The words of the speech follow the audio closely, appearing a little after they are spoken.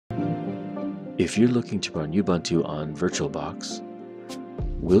If you're looking to run Ubuntu on VirtualBox,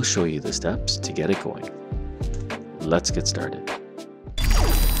 we'll show you the steps to get it going. Let's get started.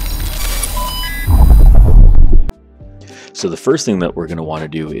 So the first thing that we're going to want to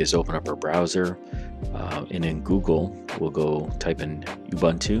do is open up our browser, and in Google we'll go type in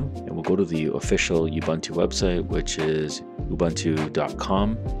Ubuntu, and we'll go to the official Ubuntu website, which is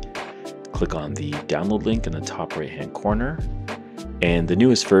ubuntu.com. Click on the download link in the top right hand corner, and the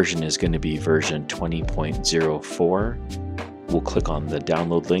newest version is going to be version 20.04. We'll click on the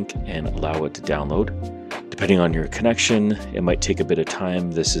download link and allow it to download. Depending on your connection, it might take a bit of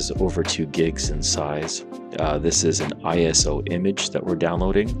time. This is over 2 gigs in size. This is an ISO image that we're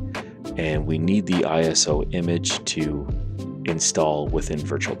downloading, and we need the ISO image to install within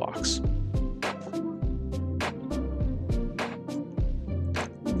VirtualBox.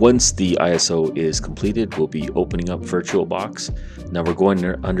 Once the ISO is completed, we'll be opening up VirtualBox. Now we're going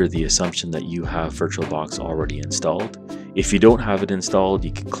under the assumption that you have VirtualBox already installed. If you don't have it installed,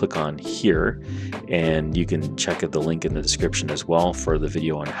 you can click on here, and you can check out the link in the description as well for the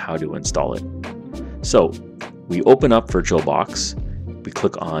video on how to install it. So we open up VirtualBox, we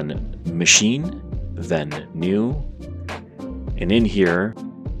click on Machine, then New, and in here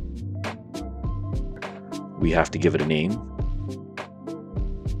we have to give it a name.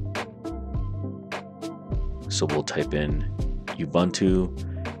 So we'll type in Ubuntu,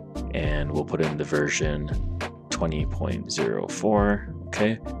 and we'll put in the version 20.04.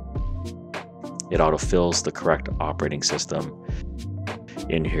 Okay. It autofills the correct operating system.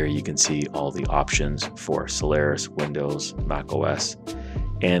 In here you can see all the options for Solaris, Windows, Mac OS,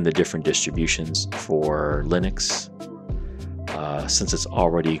 and the different distributions for Linux. Since it's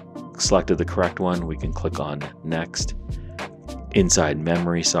already selected the correct one, we can click on Next. Inside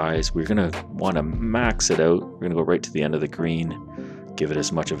memory size, we're going to want to max it out. We're going to go right to the end of the green, give it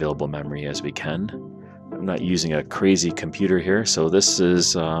as much available memory as we can. I'm not using a crazy computer here, so this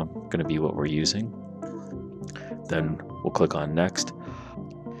is going to be what we're using. Then we'll click on Next.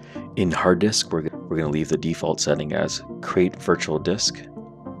 In hard disk, we're going to leave the default setting as Create Virtual Disk.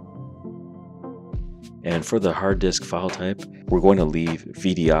 And for the hard disk file type, we're going to leave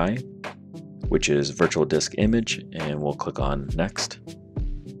VDI, which is Virtual Disk Image, and we'll click on Next.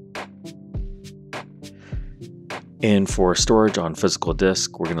 And for storage on physical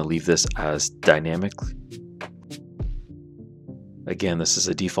disk, we're going to leave this as dynamic. Again, this is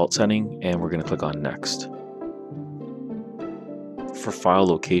a default setting, and we're going to click on Next. For file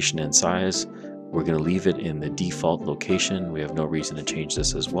location and size, we're going to leave it in the default location. We have no reason to change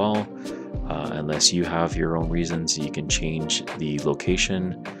this as well. Unless you have your own reasons, you can change the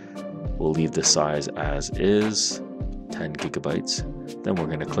location. We'll leave the size as is, 10 gigabytes. Then we're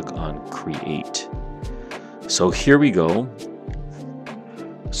going to click on Create. So here we go.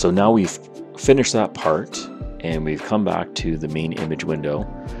 So now we've finished that part, and we've come back to the main image window.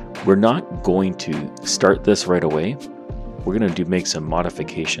 We're not going to start this right away. We're going to make some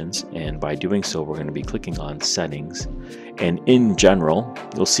modifications, and by doing so, we're going to be clicking on Settings. And in general,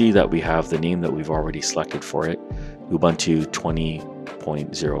 you'll see that we have the name that we've already selected for it, Ubuntu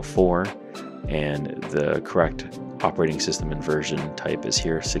 20.04, and the correct operating system and version type is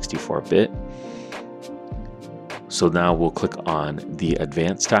here, 64-bit. So now we'll click on the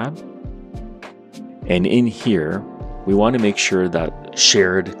Advanced tab, and in here we want to make sure that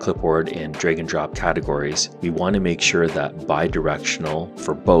shared, clipboard, and drag and drop categories, we want to make sure that bidirectional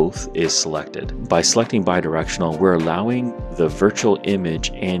for both is selected. By selecting bidirectional, we're allowing the virtual image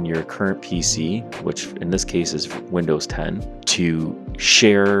and your current PC, which in this case is Windows 10, to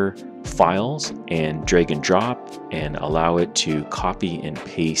share files and drag and drop and allow it to copy and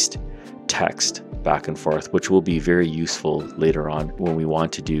paste text back and forth, which will be very useful later on when we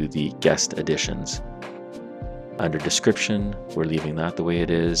want to do the guest additions. Under description, we're leaving that the way it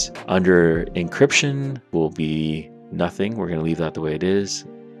is. Under encryption will be nothing. We're going to leave that the way it is.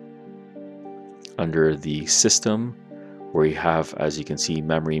 Under the system, where you have, as you can see,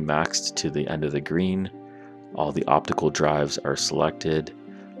 memory maxed to the end of the green. All the optical drives are selected.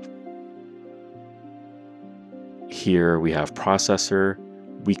 Here we have processor.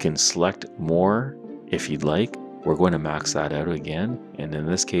 We can select more if you'd like. We're going to max that out again, and in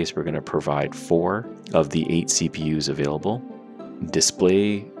this case we're going to provide 4 of the 8 CPUs available.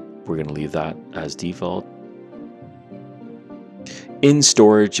 Display, we're going to leave that as default. In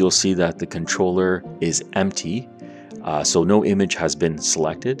storage, you'll see that the controller is empty, so no image has been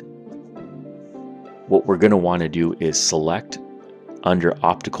selected. What we're going to want to do is select under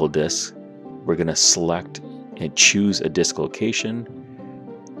optical disks. We're going to select and choose a disk location.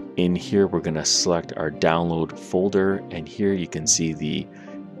 In here, we're going to select our download folder, and here you can see the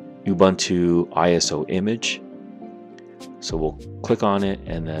Ubuntu ISO image. So we'll click on it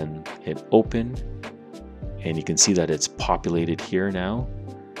and then hit open, and you can see that it's populated here now.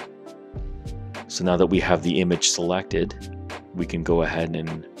 So now that we have the image selected, we can go ahead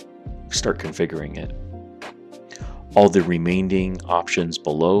and start configuring it. All the remaining options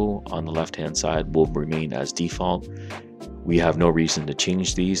below on the left hand side will remain as default. We have no reason to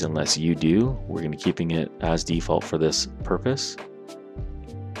change these unless you do. We're going to be keeping it as default for this purpose.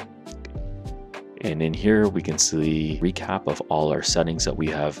 And in here we can see a recap of all our settings that we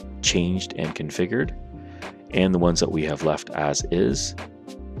have changed and configured, and the ones that we have left as is.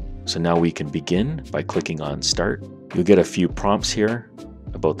 So now we can begin by clicking on Start. You'll get a few prompts here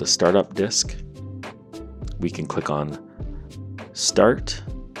about the startup disk. We can click on Start,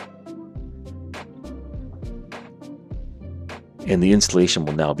 and the installation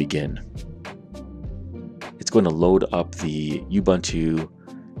will now begin. It's going to load up the Ubuntu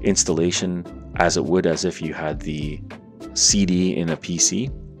installation as it would as if you had the CD in a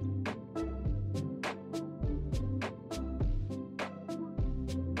PC.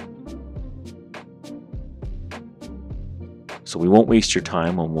 So we won't waste your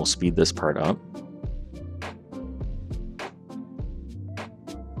time and we'll speed this part up.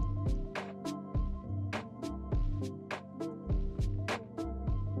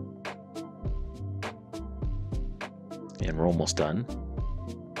 And we're almost done.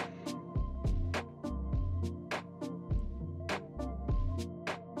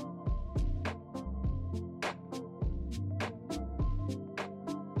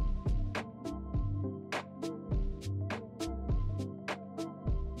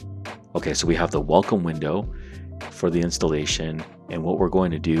 Okay, so we have the welcome window for the installation, and what we're going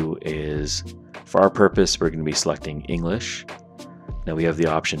to do is, for our purpose, we're going to be selecting English. Now we have the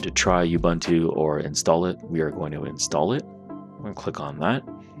option to try Ubuntu or install it. We are going to install it. I'm going to click on that.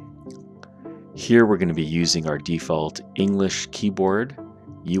 Here we're going to be using our default English keyboard,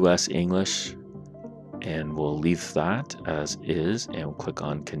 US English, and we'll leave that as is, and we'll click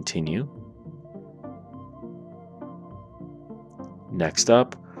on Continue. Next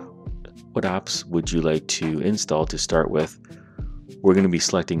up, what apps would you like to install to start with? We're going to be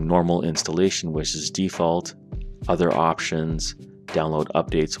selecting normal installation, which is default. Other options, download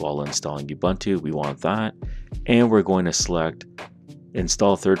updates while installing Ubuntu, we want that. And we're going to select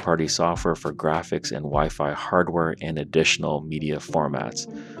install third-party software for graphics and Wi-Fi hardware and additional media formats.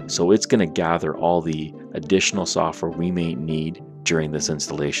 So it's going to gather all the additional software we may need during this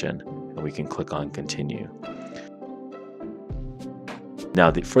installation, and we can click on Continue. Now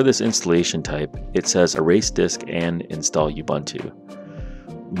for this installation type, it says erase disk and install Ubuntu.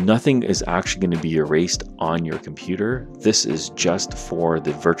 Nothing is actually going to be erased on your computer. This is just for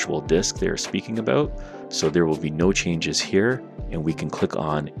the virtual disk they're speaking about. So there will be no changes here, and we can click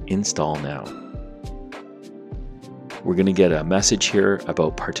on Install Now. We're going to get a message here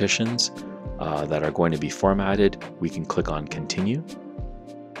about partitions that are going to be formatted. We can click on Continue.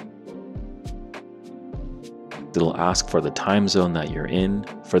 It'll ask for the time zone that you're in.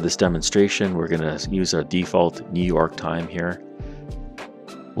 For this demonstration, we're going to use our default New York time here.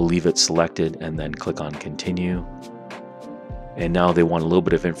 We'll leave it selected and then click on Continue. And now they want a little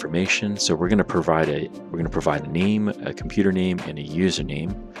bit of information, so we're going to provide a name, a computer name, and a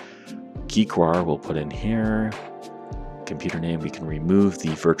username. GeekRAR we'll put in here. Computer name, we can remove the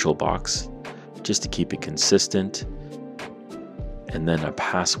VirtualBox just to keep it consistent. And then a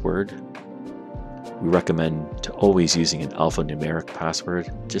password. We recommend to always using an alphanumeric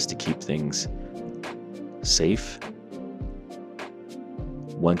password just to keep things safe.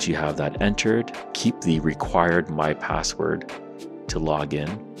 Once you have that entered, keep the required my password to log in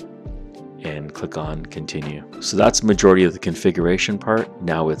and click on Continue. So that's the majority of the configuration part.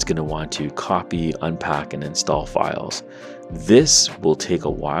 Now it's going to want to copy, unpack, and install files. This will take a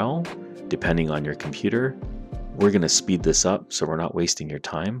while depending on your computer. We're going to speed this up so we're not wasting your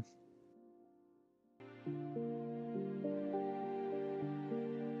time.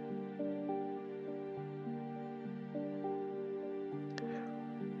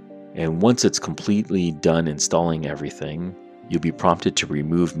 And once it's completely done installing everything, you'll be prompted to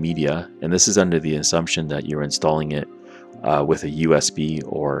remove media. And this is under the assumption that you're installing it with a USB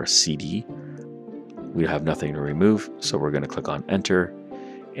or CD. We have nothing to remove, so we're going to click on Enter,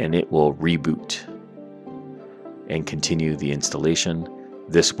 and it will reboot and continue the installation.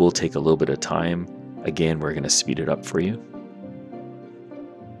 This will take a little bit of time. Again, we're going to speed it up for you.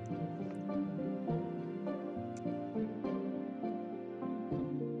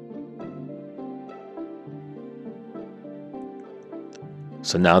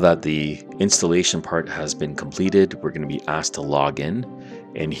 So now that the installation part has been completed, we're going to be asked to log in.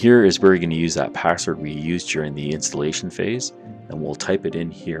 And here is where you're going to use that password we used during the installation phase, and we'll type it in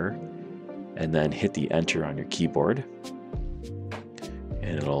here and then hit the enter on your keyboard,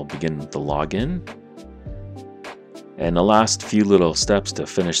 and it'll begin the login. And the last few little steps to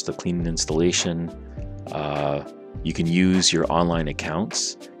finish the clean installation, you can use your online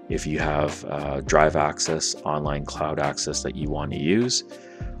accounts if you have drive access, online cloud access that you want to use.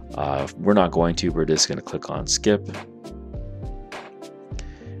 We're not going to, we're just going to click on skip.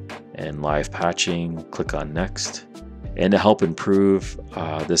 And live patching, click on next. And to help improve,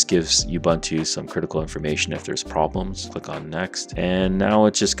 this gives Ubuntu some critical information if there's problems. Click on next. And now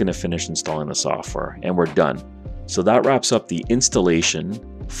it's just going to finish installing the software, and we're done. So that wraps up the installation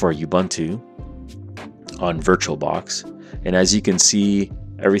for Ubuntu on VirtualBox. And as you can see,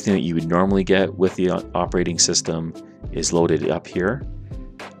 everything that you would normally get with the operating system is loaded up here.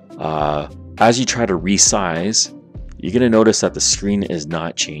 As you try to resize, you're going to notice that the screen is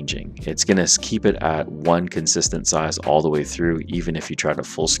not changing. It's going to keep it at one consistent size all the way through, even if you try to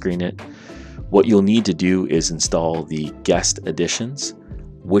full screen it. What you'll need to do is install the guest editions,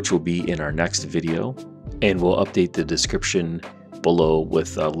 which will be in our next video, and we'll update the description below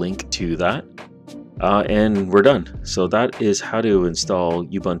with a link to that. And we're done. So that is how to install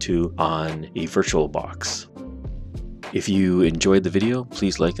Ubuntu on a VirtualBox. If you enjoyed the video,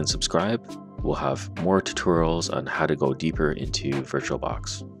 please like and subscribe. We'll have more tutorials on how to go deeper into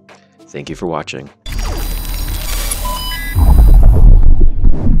VirtualBox. Thank you for watching.